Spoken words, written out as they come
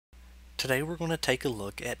Today we're going to take a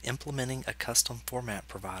look at implementing a custom format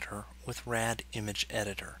provider with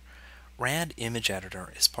RadImageEditor.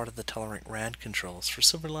 RadImageEditor is part of the Telerik RAD controls for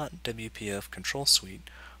Silverlight WPF control suite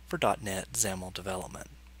for .NET XAML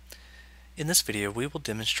development. In this video we will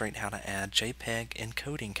demonstrate how to add JPEG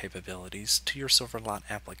encoding capabilities to your Silverlight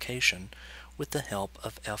application with the help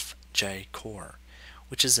of FJCore,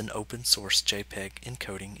 which is an open source JPEG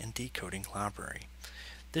encoding and decoding library.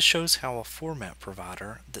 This shows how a format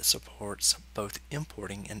provider that supports both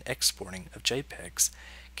importing and exporting of JPEGs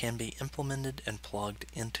can be implemented and plugged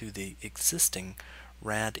into the existing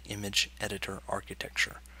RadImageEditor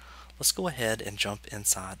architecture. Let's go ahead and jump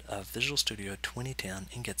inside of Visual Studio 2010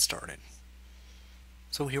 and get started.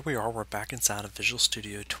 So here we are, we're back inside of Visual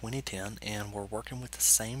Studio 2010 and we're working with the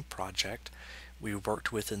same project we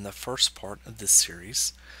worked with in the first part of this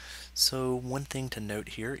series. So one thing to note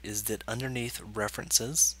here is that underneath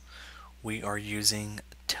references we are using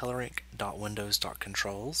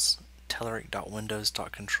Telerik.windows.controls,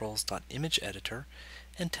 Telerik.windows.controls.imageEditor,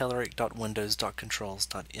 and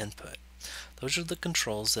Telerik.windows.controls.input. Those are the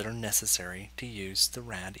controls that are necessary to use the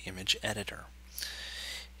RadImageEditor.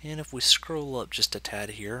 And if we scroll up just a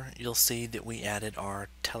tad here, you'll see that we added our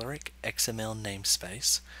Telerik XML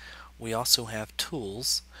namespace. We also have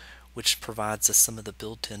tools, which provides us some of the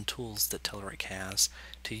built-in tools that Telerik has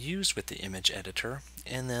to use with the image editor.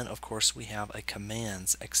 And then of course we have a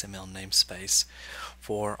commands XML namespace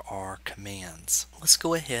for our commands. Let's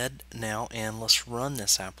go ahead now and let's run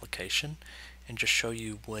this application and just show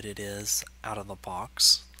you what it is out of the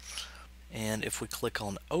box. And if we click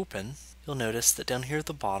on open, you'll notice that down here at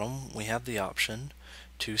the bottom we have the option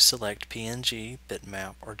to select PNG,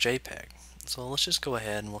 bitmap, or JPEG. So let's just go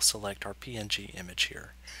ahead and we'll select our PNG image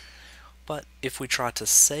here. But if we try to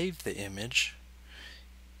save the image,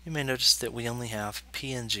 you may notice that we only have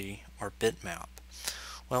PNG or bitmap.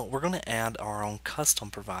 Well, we're going to add our own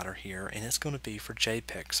custom provider here, and it's going to be for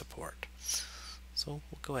JPEG support. So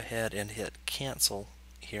we'll go ahead and hit cancel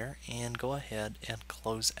here and go ahead and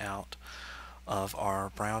close out of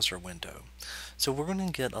our browser window. So we're going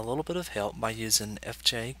to get a little bit of help by using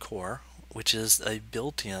FJCore, which is a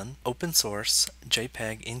built-in open source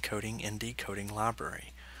JPEG encoding and decoding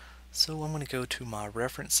library. So I'm going to go to my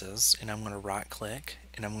references and I'm going to right click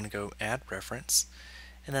and I'm going to go add reference,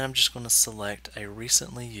 and then I'm just going to select a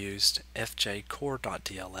recently used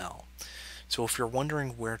FJCore.dll. So if you're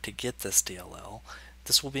wondering where to get this DLL,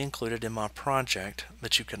 this will be included in my project,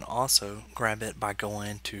 but you can also grab it by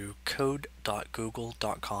going to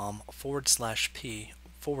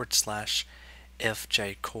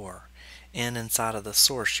code.google.com/p/FJCore, and inside of the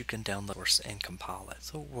source you can download it and compile it.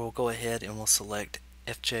 So we'll go ahead and we'll select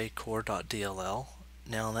FJCore.dll.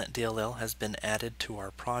 Now that DLL has been added to our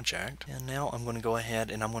project, and now I'm going to go ahead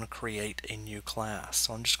and I'm going to create a new class.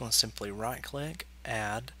 So I'm just going to simply right click,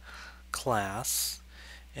 add class,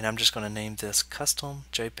 and I'm just going to name this custom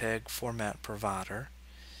JPEG format provider,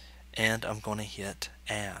 and I'm going to hit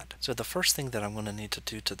add. So the first thing that I'm going to need to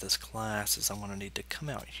do to this class is I'm going to need to come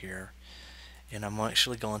out here and I'm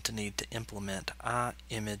actually going to need to implement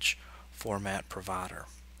image format provider.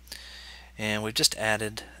 And we've just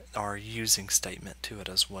added our using statement to it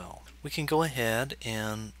as well. We can go ahead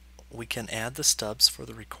and we can add the stubs for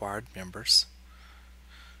the required members.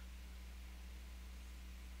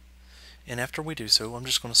 And after we do so, I'm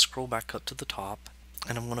just going to scroll back up to the top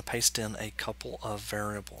and I'm going to paste in a couple of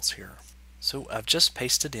variables here. So I've just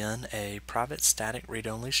pasted in a private static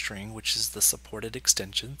read-only string, which is the supported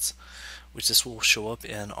extensions, which this will show up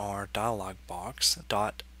in our dialog box,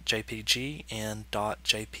 .jpg and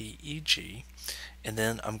 .jpeg, and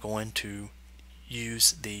then I'm going to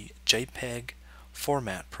use the JPEG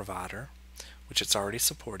format provider, which it's already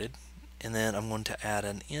supported, and then I'm going to add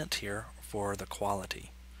an int here for the quality.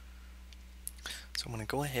 So I'm going to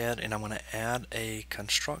go ahead and I'm going to add a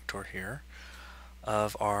constructor here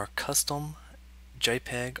of our custom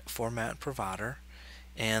JPEG format provider,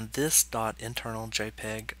 and this .internal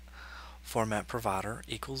JPEG format provider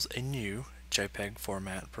equals a new JPEG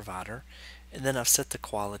format provider, and then I've set the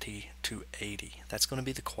quality to 80. That's going to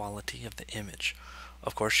be the quality of the image.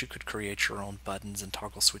 Of course you could create your own buttons and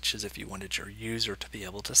toggle switches if you wanted your user to be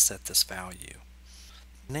able to set this value.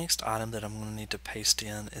 The next item that I'm going to need to paste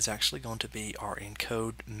in is actually going to be our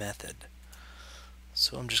encode method.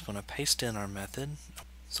 So I'm just going to paste in our method.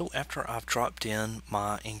 So after I've dropped in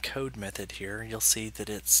my encode method here, you'll see that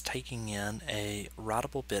it's taking in a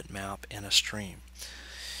writable bitmap and a stream.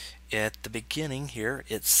 At the beginning here,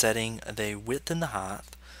 it's setting the width and the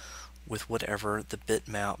height with whatever the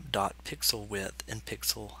bitmap.pixel width and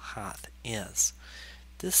pixel height is.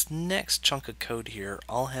 This next chunk of code here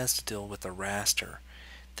all has to deal with a raster.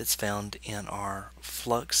 that's found in our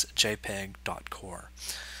flux JPEG.core.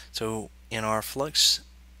 So in our flux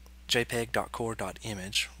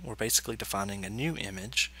JPEG.core.image, we're basically defining a new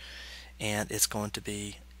image, and it's going to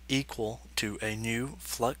be equal to a new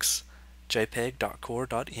flux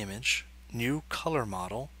JPEG.core.image, new color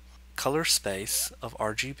model, color space of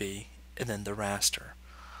RGB, and then the raster.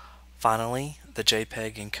 Finally, the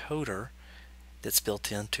JPEG encoder that's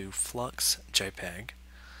built into flux JPEG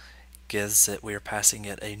gives that we are passing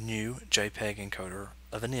it a new JPEG encoder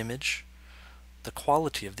of an image, the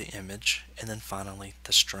quality of the image, and then finally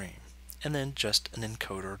the stream, and then just an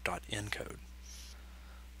encoder.encode.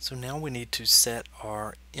 So now we need to set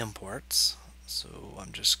our imports. So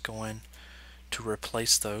I'm just going to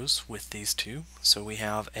replace those with these two. So we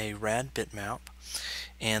have a rad bitmap,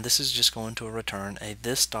 and this is just going to return a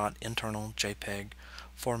this.internal JPEG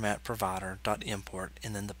format provider.import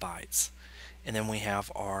and then the bytes. And then we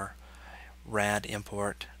have our rad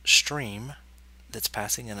import stream that's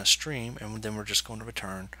passing in a stream, and then we're just going to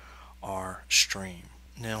return our stream.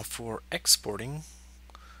 Now for exporting,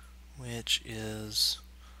 which is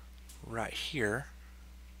right here,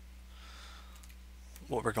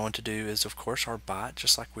 what we're going to do is, of course, our byte,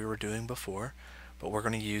 just like we were doing before, but we're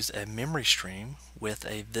going to use a memory stream with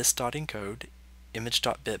a this.encode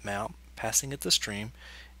image.bitmap passing it the stream,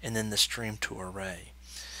 and then the stream to array.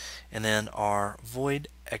 And then our void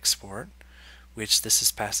export, which this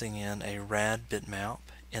is passing in a rad bitmap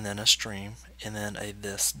and then a stream and then a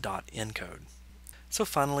this.encode. So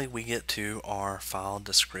finally we get to our file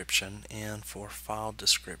description, and for file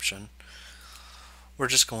description we're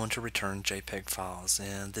just going to return JPEG files,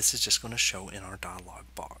 and this is just going to show in our dialog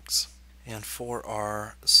box. And for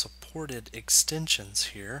our supported extensions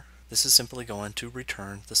here, this is simply going to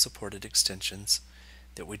return the supported extensions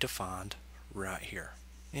that we defined right here.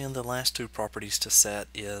 And the last two properties to set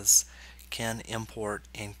is can import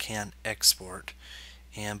and can export,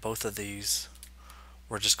 and both of these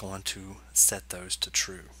we're just going to set those to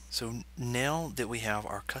true. So now that we have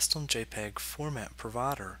our custom JPEG format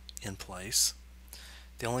provider in place,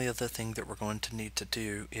 the only other thing that we're going to need to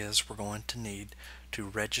do is we're going to need to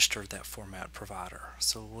register that format provider.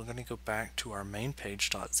 So we're going to go back to our main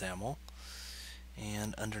page.xaml,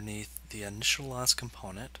 and underneath the initialize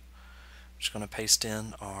component, I'm just going to paste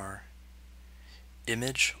in our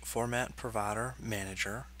image format provider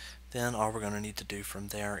manager. Then all we're going to need to do from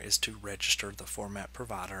there is to register the format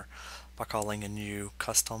provider by calling a new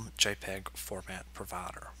custom JPEG format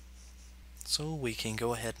provider. So we can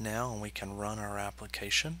go ahead now and we can run our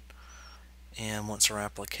application, and once our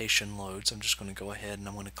application loads, I'm just going to go ahead and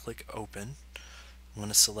I'm going to click open. I'm going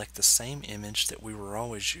to select the same image that we were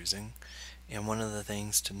always using, and one of the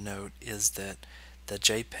things to note is that the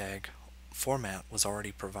JPEG format was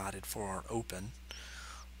already provided for our open,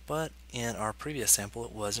 but in our previous sample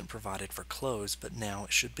it wasn't provided for close, but now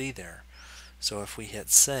it should be there. So if we hit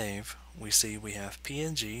save, we see we have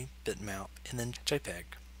PNG, bitmap, and then JPEG.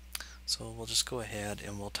 So we'll just go ahead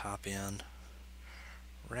and we'll type in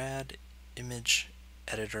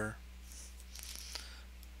RadImageEditor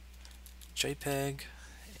JPEG,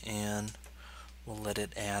 and we'll let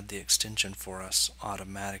it add the extension for us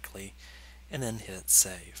automatically, and then hit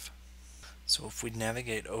save. So if we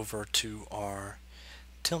navigate over to our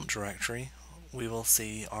temp directory, we will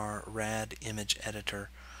see our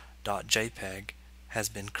RadImageEditor.jpg has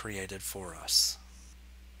been created for us.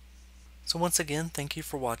 So once again, thank you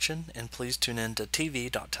for watching, and please tune in to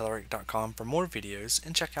tv.telerik.com for more videos,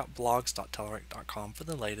 and check out blogs.telerik.com for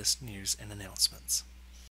the latest news and announcements.